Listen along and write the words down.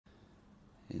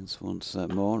It's once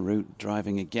more. Root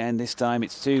driving again. This time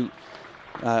it's too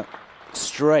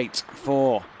straight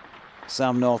for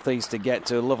Sam Northeast to get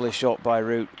to. A lovely shot by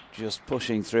Root, just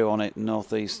pushing through on it.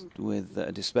 Northeast with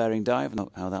a despairing dive.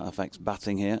 Not how that affects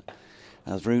batting here.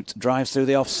 As Root drives through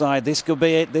the offside. This could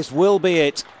be it. This will be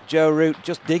it. Joe Root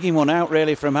just digging one out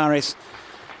really from Harris.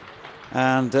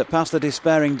 And past the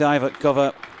despairing dive at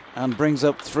cover. And brings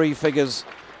up three figures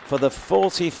for the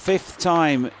 45th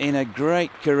time in a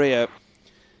great career.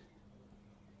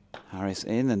 Harris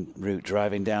in and Root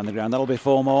driving down the ground. That'll be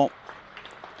four more.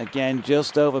 Again,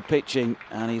 just over pitching,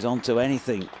 and he's on to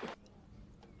anything.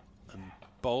 And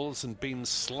bowls, and Bean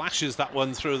slashes that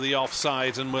one through the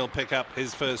offside and will pick up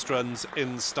his first runs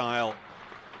in style.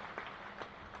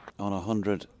 On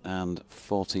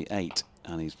 148,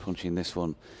 and he's punching this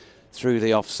one through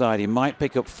the offside. He might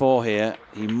pick up four here.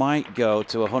 He might go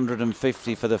to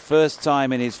 150 for the first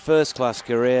time in his first-class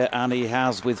career, and he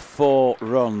has with 4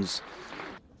 runs.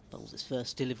 Bowls his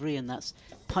first delivery, and that's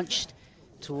punched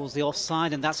towards the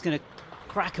offside, and that's going to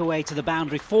crack away to the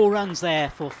boundary. 4 runs there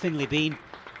for Finlay Bean.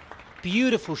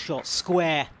 Beautiful shot,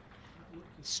 square,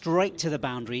 straight to the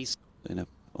boundaries. In an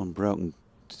unbroken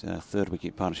third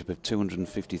wicket partnership of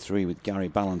 253 with Gary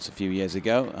Balance a few years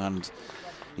ago, and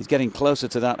he's getting closer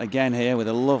to that again here with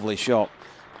a lovely shot.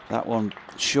 That one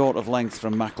short of length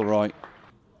from McIlroy.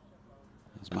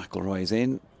 As McIlroy is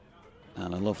in,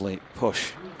 and a lovely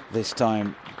push this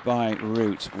time by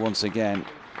Root once again.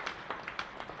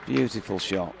 Beautiful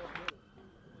shot.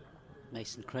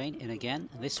 Mason Crane in again,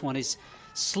 and this one is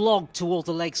slogged towards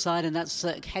the leg side, and that's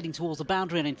heading towards the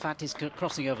boundary, and in fact is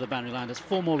crossing over the boundary line. There's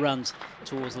 4 more runs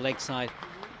towards the leg side,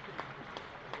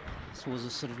 towards a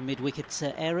sort of mid-wicket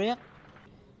area.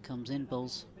 Comes in,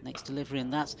 bowls next delivery,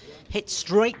 and that's hit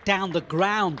straight down the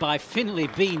ground by Finlay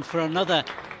Bean for another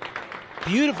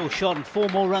beautiful shot, and 4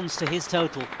 more runs to his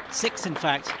total. 6 in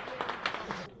fact.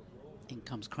 In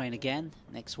comes Crane again,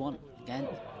 next one again.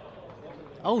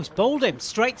 Oh, he's bowled him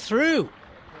straight through.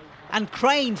 And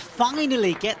Crane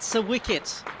finally gets a wicket.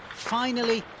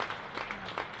 Finally,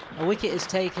 a wicket is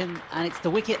taken, and it's the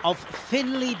wicket of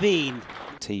Finlay Bean.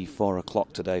 Tea 4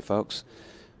 o'clock today, folks.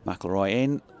 McIlroy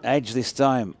in. Edge this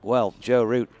time. Well, Joe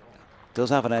Root does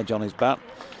have an edge on his bat.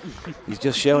 He's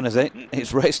just shown us it.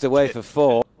 It's raced away for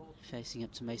 4. Facing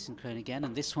up to Mason Crane again,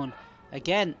 and this one,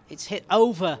 again, it's hit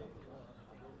over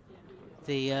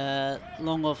the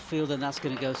long off field, and that's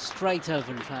going to go straight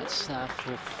over, in fact,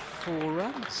 for 4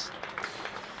 runs.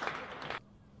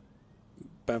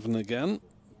 Bevan again.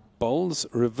 Bowls,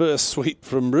 reverse sweep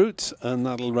from Root, and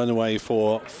that'll run away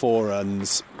for 4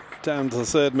 runs. Down to the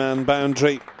third man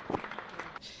boundary.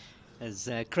 As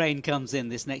Crane comes in,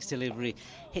 this next delivery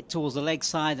hit towards the leg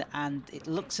side, and it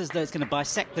looks as though it's going to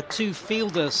bisect the 2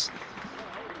 fielders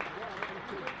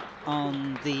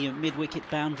on the mid-wicket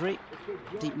boundary,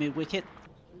 deep mid-wicket.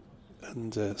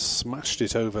 And smashed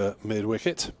it over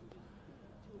mid-wicket.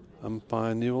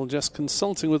 Umpire Newell just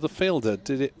consulting with the fielder.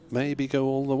 Did it maybe go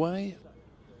all the way?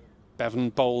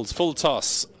 Bevan bowls, full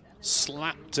toss,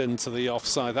 slapped into the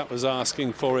offside. That was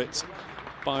asking for it.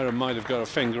 Byron might have got a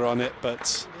finger on it,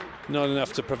 but not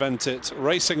enough to prevent it.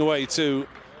 Racing away to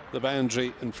the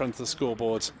boundary in front of the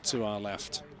scoreboard to our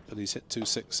left. But he's hit 2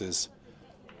 sixes.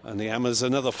 And he hammers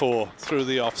another 4 through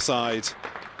the offside.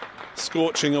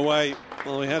 Scorching away.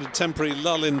 Well, we had a temporary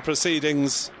lull in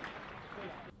proceedings.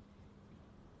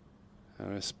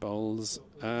 Harris bowls,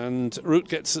 and Root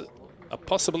gets a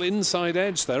possible inside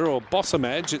edge there, or bottom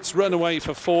edge. It's run away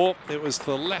for 4. It was to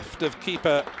the left of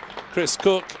keeper Chris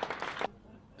Cook.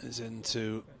 Is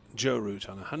into Joe Root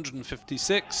on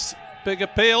 156. Big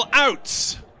appeal,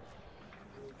 out!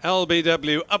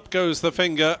 LBW, up goes the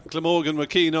finger. Glamorgan were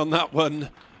keen on that one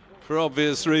for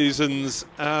obvious reasons,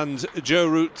 and Joe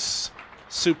Root's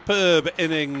superb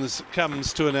innings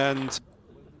comes to an end.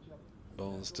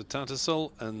 Balls to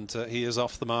Tattersall, and he is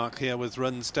off the mark here with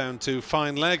runs down to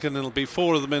fine leg, and it'll be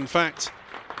 4 of them in fact,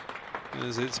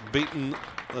 as it's beaten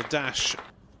the dash.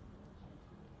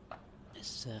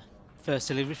 This first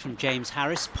delivery from James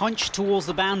Harris, punched towards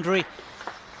the boundary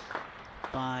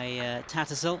by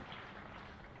Tattersall.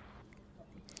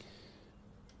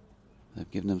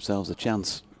 They've given themselves a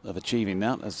chance of achieving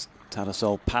that as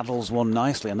Tattersall paddles one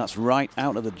nicely, and that's right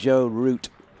out of the Joe Root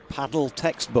paddle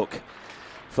textbook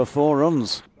for 4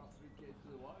 runs.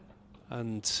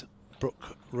 And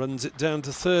Brook runs it down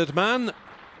to third man,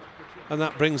 and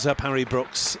that brings up Harry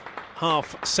Brook's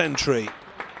half century.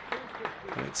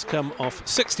 It's come off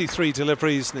 63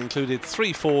 deliveries and included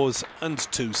 3 4s and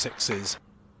 2 6s.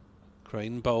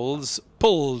 Crane bowls,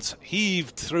 pulled,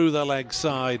 heaved through the leg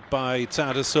side by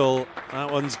Tattersall.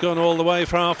 That one's gone all the way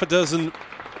for half a dozen.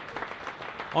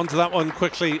 Onto that one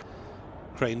quickly.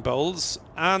 Crane bowls,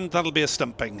 and that'll be a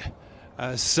stumping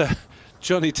as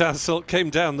Jonny Tattersall came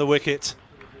down the wicket,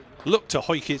 looked to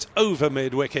hoik it over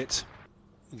mid-wicket.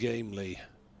 Gamely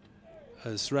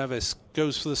as Ravis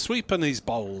goes for the sweep and he's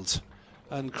bowled.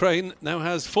 And Crane now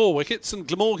has 4 wickets and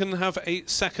Glamorgan have a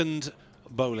second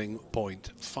bowling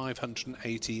point,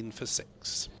 518 for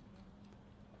 6.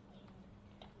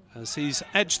 As he's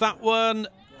edged that one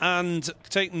and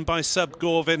taken by sub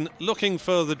Gorvin, looking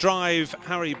for the drive.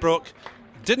 Harry Brook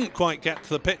didn't quite get to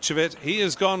the pitch of it. He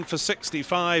has gone for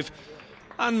 65,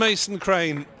 and Mason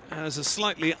Crane has a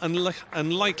slightly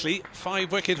unlikely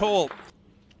 5-wicket haul.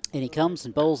 In he comes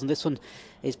and bowls, and this one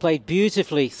is played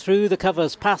beautifully through the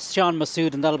covers past Shan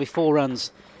Masood, and that'll be 4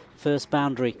 runs. First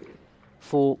boundary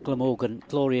for Glamorgan.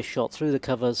 Glorious shot through the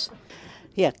covers.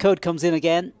 Yeah, Code comes in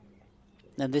again,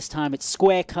 and this time it's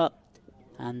square cut,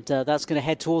 and that's going to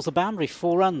head towards the boundary.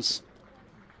 4 runs.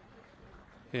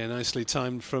 Yeah, nicely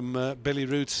timed from Billy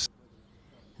Root.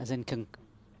 As in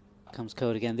comes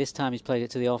Code again. This time he's played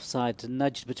it to the offside,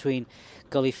 nudged between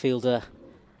gully fielder,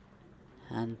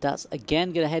 and that's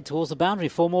again going to head towards the boundary.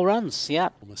 4 more runs. Yeah.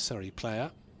 From a Surrey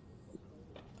player.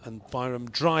 And Byram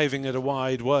driving at a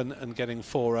wide one and getting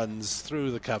 4 runs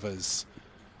through the covers.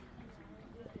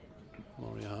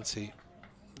 Moriarty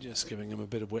just giving him a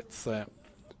bit of width there.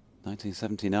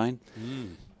 1979.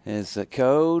 Here's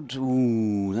Code.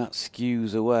 Ooh, that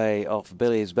skews away off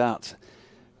Billy's bat,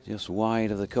 just wide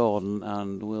of the cordon,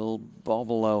 and will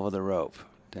bobble over the rope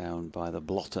down by the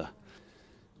blotter.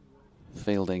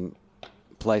 Fielding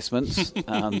placements,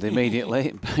 and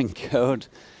immediately Code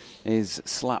is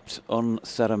slapped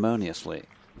unceremoniously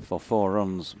for 4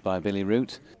 runs by Billy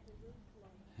Root.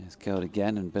 Here's Code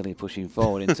again, and Billy pushing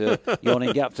forward into a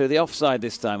yawning gap through the offside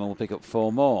this time, and will pick up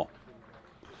 4 more.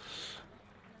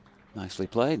 Nicely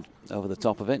played over the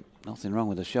top of it. Nothing wrong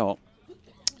with the shot.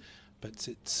 But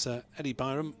it's Eddie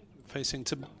Byram facing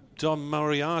to Don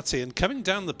Moriarty and coming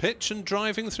down the pitch and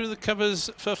driving through the covers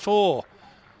for 4.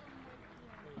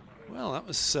 Well, that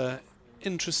was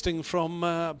interesting from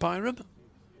Byram.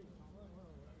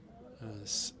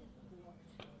 As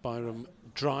Byram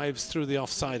drives through the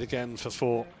offside again for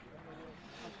 4.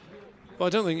 Well, I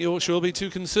don't think Yorkshire will be too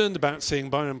concerned about seeing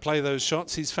Byram play those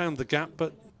shots. He's found the gap,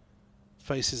 but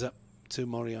faces up to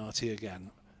Moriarty again.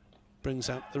 Brings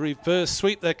out the reverse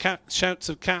sweep. There shouts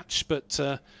of catch, but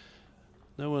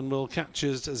no one will catch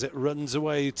it as it runs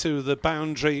away to the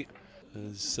boundary.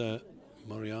 As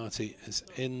Moriarty is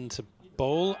in to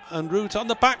bowl, and Root on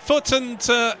the back foot, and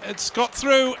it's got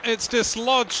through. It's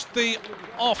dislodged the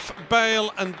off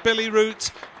bail, and Billy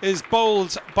Root is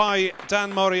bowled by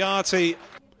Dan Moriarty.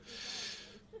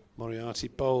 Moriarty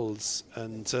bowls,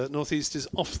 and North East is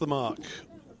off the mark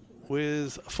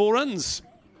with 4 runs.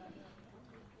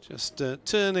 Just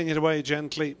turning it away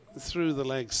gently through the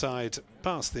leg side,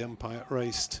 past the umpire,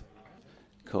 raced.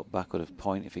 Cut backward of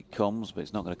point if it comes, but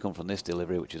it's not going to come from this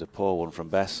delivery, which is a poor one from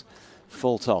Bess.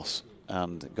 Full toss,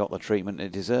 and got the treatment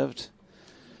it deserved.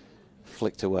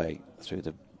 Flicked away through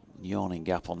the yawning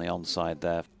gap on the onside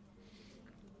there.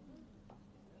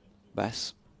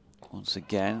 Bess once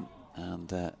again,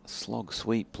 and slog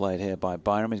sweep played here by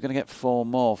Byram. He's going to get 4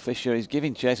 more. Fisher is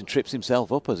giving chase and trips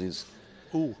himself up as he's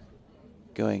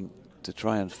going to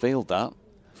try and field that.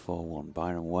 4-1.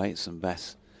 Byram waits, and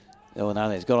Bess. Oh, now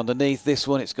it's gone underneath this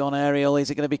one. It's gone aerial. Is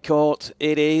it going to be caught?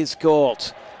 It is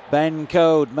caught. Ben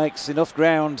Code makes enough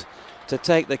ground to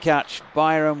take the catch.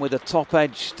 Byram with a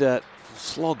top-edged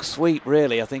slog sweep,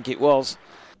 really, I think it was.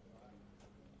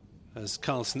 As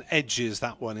Carlson edges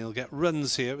that one, he'll get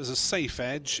runs here. It was a safe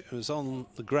edge. It was on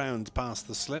the ground past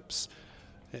the slips.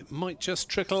 It might just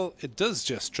trickle. It does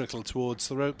just trickle towards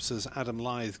the ropes as Adam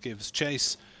Lythe gives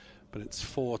chase. But it's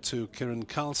 4-2 Kieran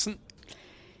Carlson.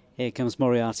 Here comes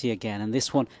Moriarty again, and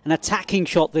this one, an attacking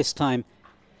shot this time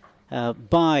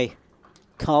by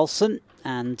Carlson,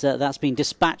 and that's been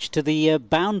dispatched to the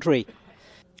boundary.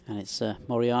 And it's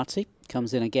Moriarty,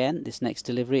 comes in again. This next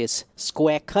delivery is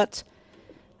square cut.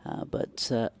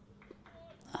 But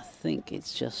I think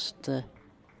it's just,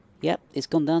 yep, it's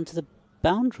gone down to the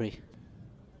boundary.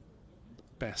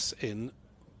 Bess in,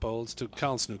 bowls to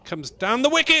Carlson, who comes down the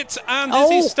wicket, and is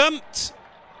he stumped?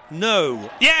 No.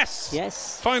 Yes!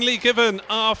 Yes. Finally given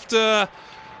after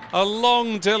a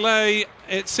long delay.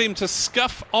 It seemed to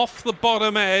scuff off the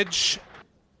bottom edge.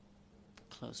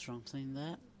 Close wrong thing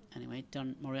there. Anyway,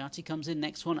 Don Moriarty comes in,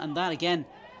 next one, and that again,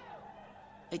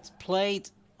 it's played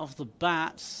off the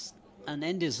bat and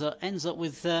ends up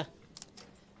with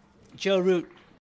Joe Root